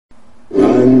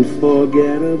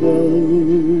Unforgettable,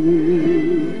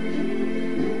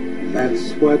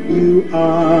 that's what you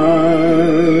are.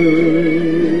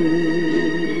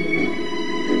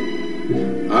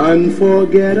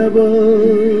 Unforgettable,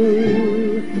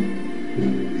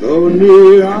 though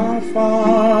near or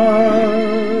far.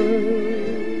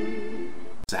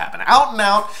 Happen out and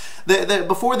out.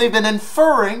 Before they've been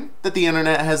inferring that the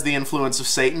internet has the influence of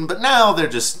Satan, but now they're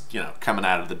just, coming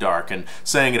out of the dark and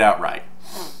saying it outright.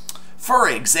 For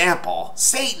example,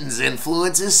 Satan's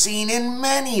influence is seen in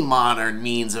many modern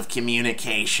means of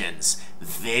communications: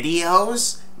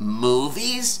 videos,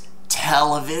 movies,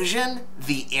 television,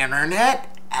 the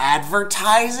internet,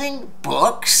 advertising,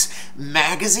 books,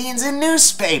 magazines, and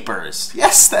newspapers.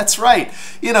 Yes, that's right.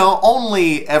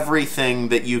 Only everything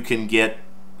that you can get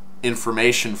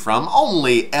information from,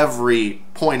 only every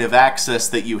point of access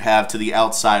that you have to the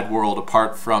outside world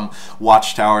apart from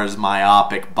Watchtower's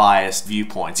myopic, biased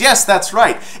viewpoints. Yes, that's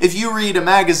right. If you read a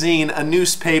magazine, a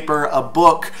newspaper, a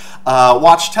book,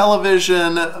 watch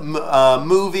television,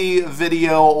 movie,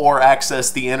 video, or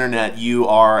access the internet, you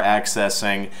are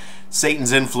accessing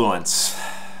Satan's influence.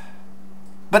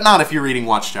 But not if you're reading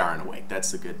Watchtower and Awake. That's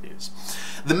the good news.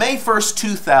 The May 1st,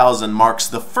 2000 marks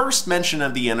the first mention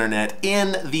of the internet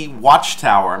in the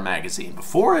Watchtower magazine.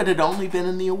 Before, it had only been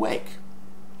in the Awake.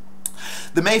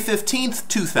 The May 15th,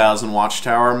 2000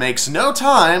 Watchtower makes no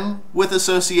time with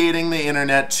associating the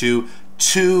internet to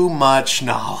too much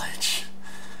knowledge.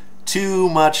 Too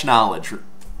much knowledge.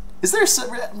 Is there,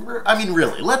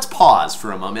 really, let's pause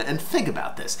for a moment and think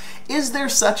about this. Is there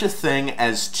such a thing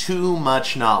as too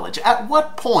much knowledge? At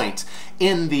what point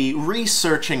in the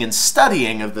researching and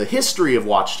studying of the history of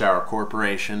Watchtower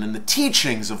Corporation and the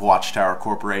teachings of Watchtower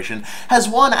Corporation has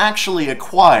one actually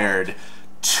acquired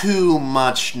too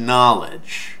much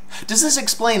knowledge? Does this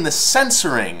explain the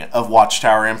censoring of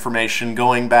Watchtower information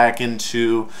going back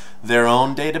into their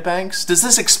own databanks? Does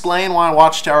this explain why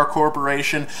Watchtower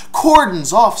Corporation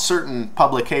cordons off certain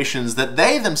publications that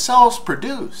they themselves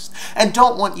produced and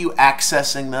don't want you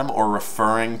accessing them or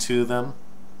referring to them?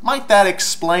 Might that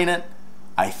explain it?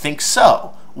 I think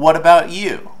so. What about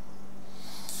you?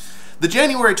 The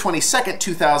January 22nd,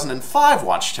 2005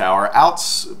 Watchtower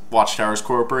outs Watchtower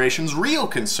Corporation's real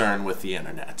concern with the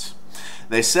internet.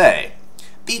 They say,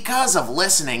 because of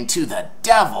listening to the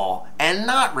devil and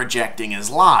not rejecting his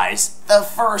lies, the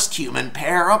first human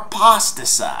pair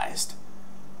apostatized.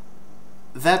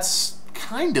 That's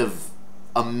kind of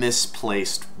a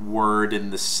misplaced word in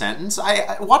the sentence.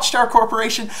 Watchtower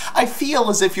Corporation, I feel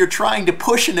as if you're trying to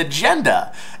push an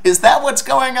agenda. Is that what's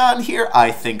going on here?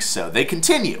 I think so. They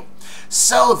continue.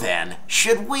 So then,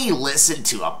 should we listen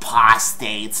to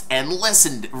apostates and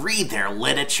read their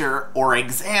literature or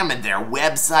examine their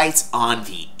websites on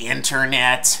the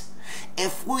internet?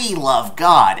 If we love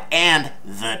God and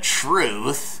the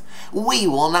truth, we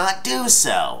will not do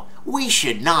so. We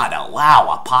should not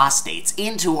allow apostates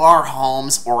into our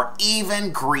homes or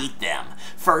even greet them,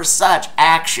 for such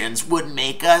actions would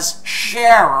make us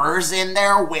sharers in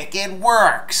their wicked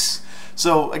works.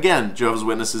 So again, Jehovah's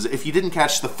Witnesses, if you didn't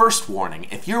catch the first warning,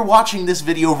 if you're watching this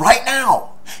video right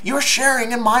now, you're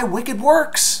sharing in my wicked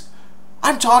works.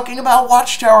 I'm talking about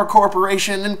Watchtower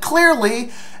Corporation, and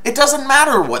clearly it doesn't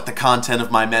matter what the content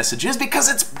of my message is because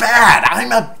it's bad.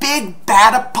 I'm a big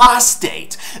bad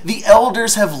apostate. The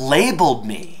elders have labeled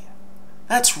me.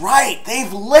 That's right,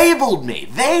 they've labeled me.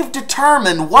 They've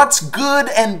determined what's good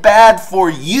and bad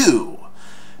for you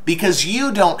because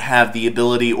you don't have the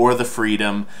ability or the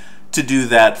freedom to do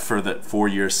that for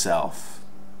yourself.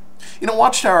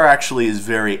 Watchtower actually is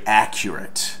very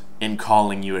accurate in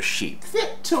calling you a sheep,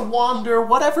 fit to wander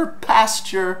whatever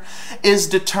pasture is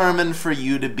determined for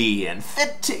you to be in,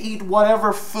 fit to eat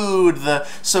whatever food the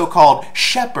so-called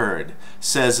shepherd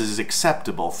says is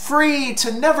acceptable, free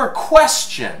to never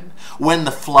question when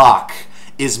the flock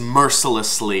is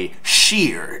mercilessly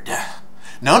sheared.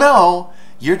 No,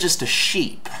 you're just a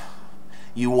sheep.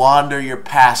 You wander your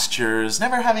pastures,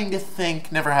 never having to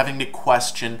think, never having to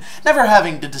question, never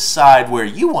having to decide where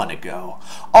you want to go,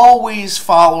 always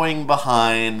following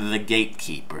behind the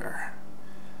gatekeeper,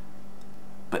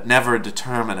 but never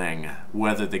determining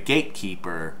whether the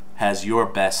gatekeeper has your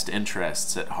best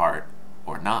interests at heart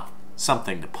or not.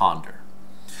 Something to ponder.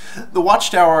 The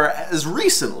Watchtower, as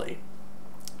recently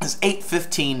as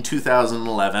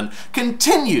 8/15/2011,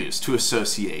 continues to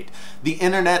associate the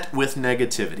internet with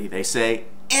negativity. They say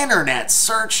internet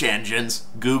search engines,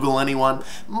 Google anyone,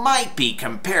 might be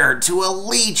compared to a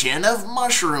legion of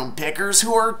mushroom pickers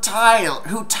who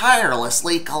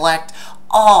tirelessly collect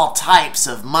all types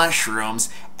of mushrooms,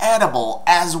 edible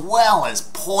as well as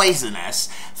poisonous,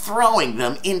 throwing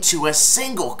them into a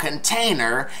single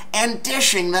container and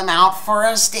dishing them out for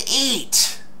us to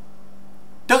eat.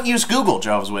 Don't use Google,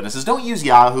 Jehovah's Witnesses. Don't use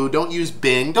Yahoo. Don't use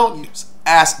Bing. Don't use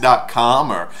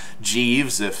Ask.com or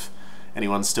Jeeves, if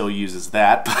anyone still uses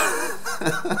that.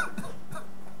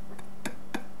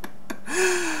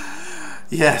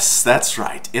 Yes, that's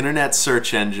right. Internet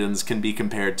search engines can be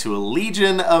compared to a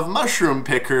legion of mushroom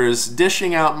pickers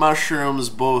dishing out mushrooms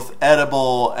both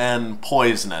edible and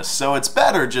poisonous. So it's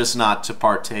better just not to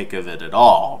partake of it at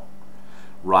all.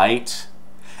 Right?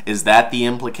 Is that the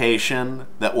implication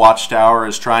that Watchtower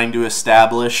is trying to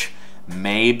establish?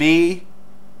 Maybe?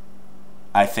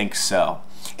 I think so.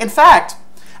 In fact,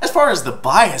 as far as the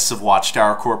bias of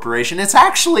Watchtower Corporation, it's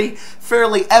actually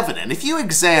fairly evident. If you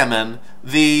examine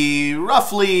the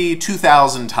roughly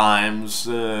 2,000 times,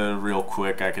 real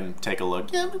quick, I can take a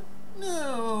look. Yeah,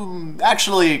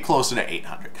 actually closer to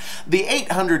 800. The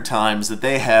 800 times that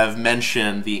they have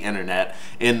mentioned the internet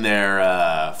in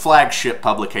their flagship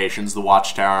publications, The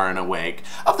Watchtower and Awake,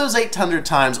 of those 800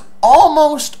 times,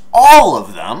 almost all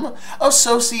of them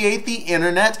associate the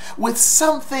internet with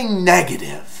something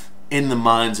negative in the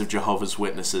minds of Jehovah's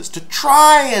Witnesses to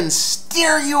try and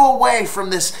steer you away from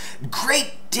this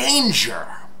great danger.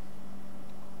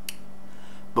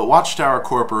 But Watchtower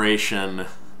Corporation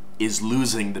is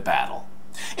losing the battle.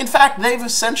 In fact, they've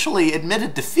essentially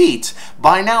admitted defeat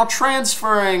by now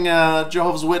transferring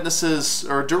Jehovah's Witnesses,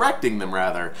 or directing them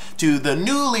rather, to the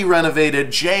newly renovated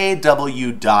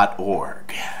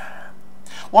jw.org.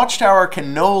 Watchtower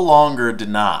can no longer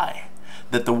deny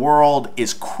that the world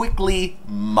is quickly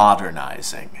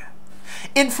modernizing.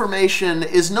 Information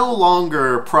is no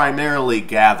longer primarily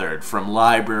gathered from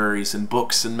libraries and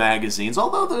books and magazines,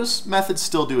 although those methods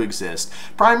still do exist.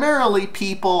 Primarily,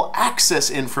 people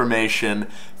access information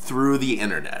through the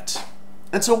internet.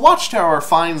 And so Watchtower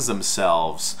finds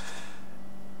themselves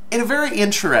in a very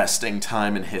interesting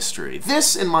time in history.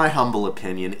 This, in my humble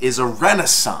opinion, is a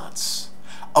renaissance.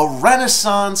 A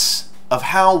renaissance of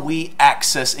how we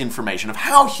access information, of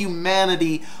how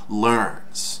humanity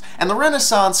learns. And the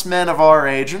Renaissance men of our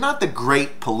age are not the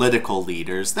great political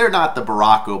leaders. They're not the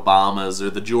Barack Obamas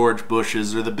or the George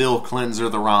Bushes or the Bill Clintons or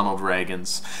the Ronald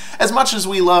Reagans. As much as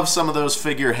we love some of those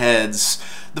figureheads,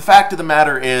 the fact of the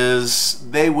matter is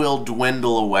they will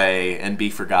dwindle away and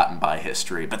be forgotten by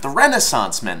history. But the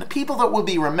Renaissance men, the people that will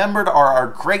be remembered, are our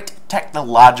great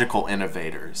technological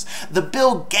innovators. The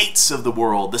Bill Gates of the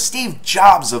world, the Steve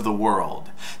Jobs of the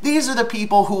world. These are the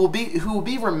people who will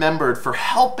be remembered for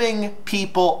helping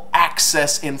people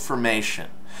access information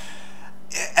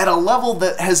at a level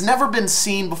that has never been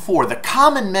seen before. The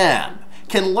common man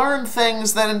can learn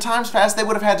things that in times past they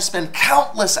would have had to spend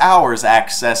countless hours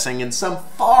accessing in some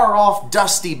far-off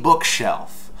dusty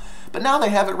bookshelf. But now they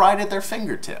have it right at their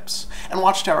fingertips, and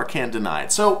Watchtower can't deny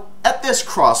it. So at this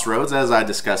crossroads, as I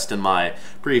discussed in my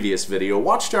previous video,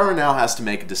 Watchtower now has to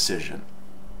make a decision.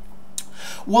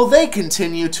 Will they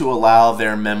continue to allow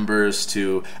their members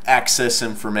to access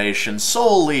information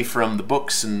solely from the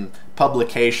books and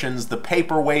publications, the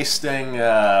paper-wasting,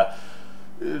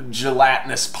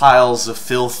 gelatinous piles of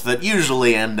filth that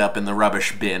usually end up in the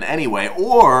rubbish bin anyway?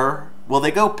 Or will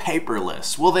they go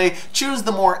paperless? Will they choose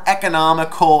the more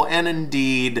economical and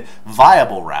indeed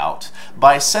viable route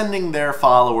by sending their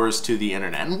followers to the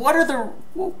internet? And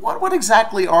what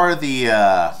exactly are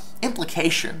the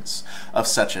implications of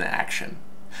such an action?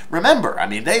 Remember, I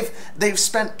mean, they've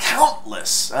spent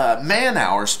countless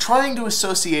man-hours trying to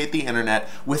associate the internet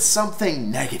with something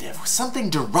negative, with something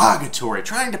derogatory,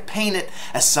 trying to paint it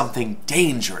as something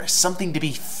dangerous, something to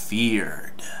be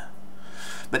feared.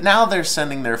 But now they're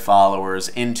sending their followers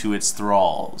into its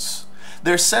thralls.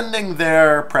 They're sending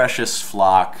their precious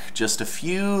flock just a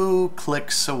few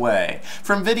clicks away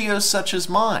from videos such as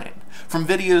mine, from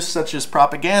videos such as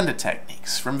propaganda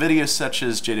techniques, from videos such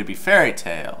as JW Fairy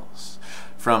Tales,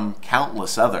 from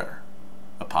countless other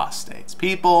apostates.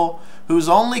 People whose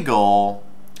only goal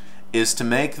is to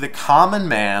make the common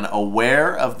man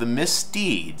aware of the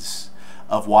misdeeds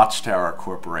of Watchtower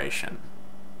Corporation.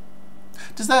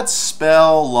 Does that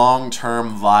spell long-term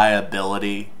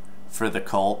viability for the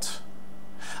cult?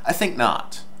 I think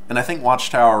not. And I think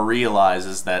Watchtower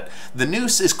realizes that the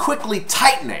noose is quickly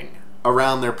tightening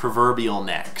around their proverbial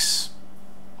necks.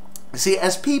 You see,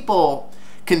 as people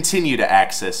continue to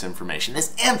access information,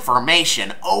 this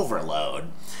information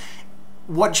overload,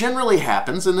 what generally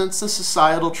happens, and it's a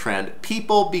societal trend,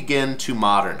 people begin to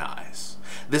modernize.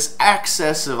 This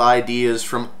access of ideas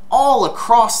from all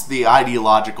across the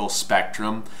ideological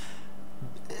spectrum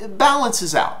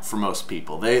balances out for most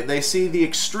people. They see the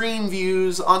extreme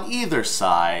views on either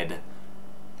side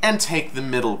and take the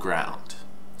middle ground.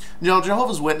 You know,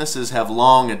 Jehovah's Witnesses have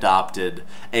long adopted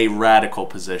a radical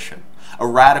position. A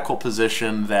radical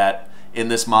position that, in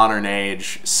this modern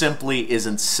age, simply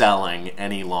isn't selling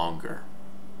any longer.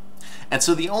 And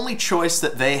so the only choice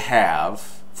that they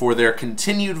have for their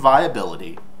continued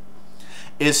viability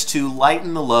is to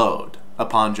lighten the load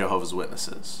upon Jehovah's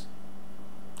Witnesses,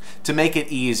 to make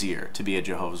it easier to be a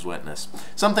Jehovah's Witness.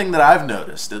 Something that I've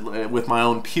noticed with my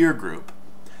own peer group.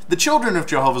 The children of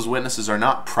Jehovah's Witnesses are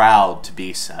not proud to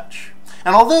be such.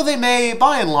 And although they may,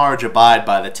 by and large, abide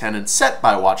by the tenets set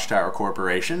by Watchtower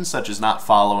Corporation, such as not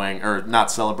following or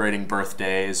not celebrating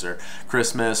birthdays or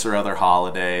Christmas or other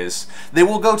holidays, they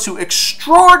will go to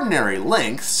extraordinary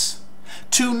lengths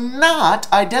to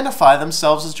not identify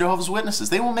themselves as Jehovah's Witnesses.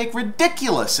 They will make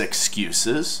ridiculous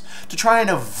excuses to try and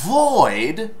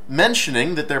avoid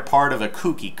mentioning that they're part of a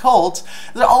kooky cult.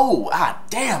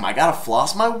 Damn, I gotta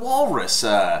floss my walrus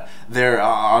there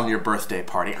on your birthday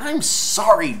party. I'm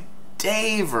sorry,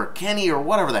 Dave or Kenny or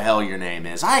whatever the hell your name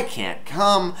is. I can't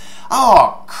come.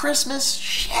 Oh, Christmas?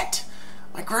 Shit.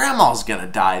 My grandma's gonna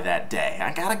die that day.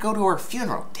 I gotta go to her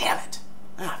funeral. Damn it.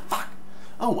 Fuck.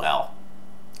 Oh well.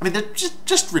 I mean, they're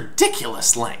just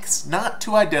ridiculous lengths not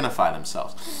to identify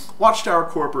themselves. Watchtower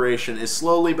Corporation is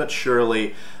slowly but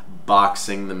surely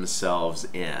boxing themselves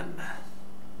in.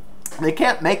 They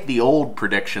can't make the old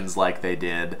predictions like they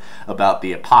did about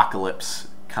the apocalypse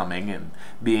coming and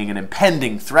being an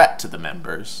impending threat to the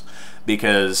members,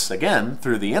 because, again,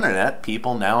 through the internet,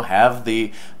 people now have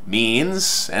the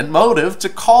means and motive to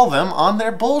call them on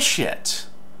their bullshit.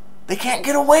 They can't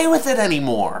get away with it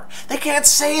anymore. They can't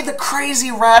say the crazy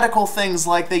radical things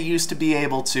like they used to be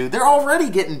able to. They're already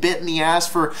getting bit in the ass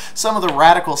for some of the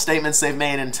radical statements they've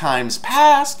made in times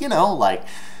past, you know, like,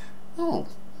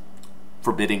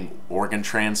 forbidding organ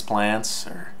transplants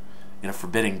or,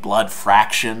 forbidding blood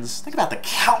fractions. Think about the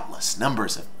countless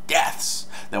numbers of deaths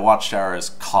that Watchtower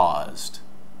has caused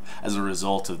as a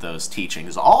result of those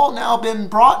teachings, all now been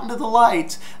brought into the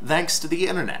light thanks to the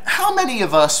internet. How many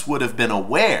of us would have been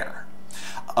aware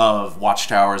of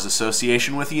Watchtower's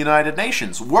association with the United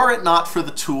Nations were it not for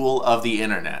the tool of the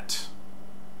internet?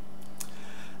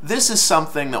 This is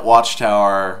something that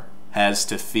Watchtower has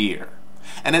to fear.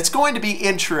 And it's going to be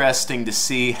interesting to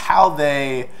see how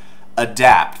they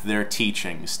adapt their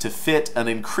teachings to fit an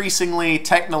increasingly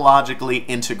technologically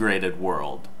integrated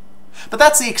world. But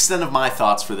that's the extent of my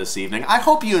thoughts for this evening. I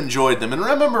hope you enjoyed them, and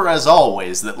remember, as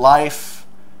always, that life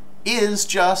is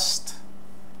just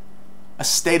a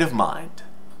state of mind.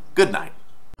 Good night.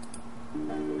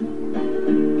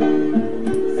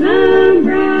 Some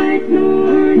bright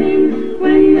morning,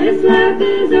 when this life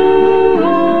is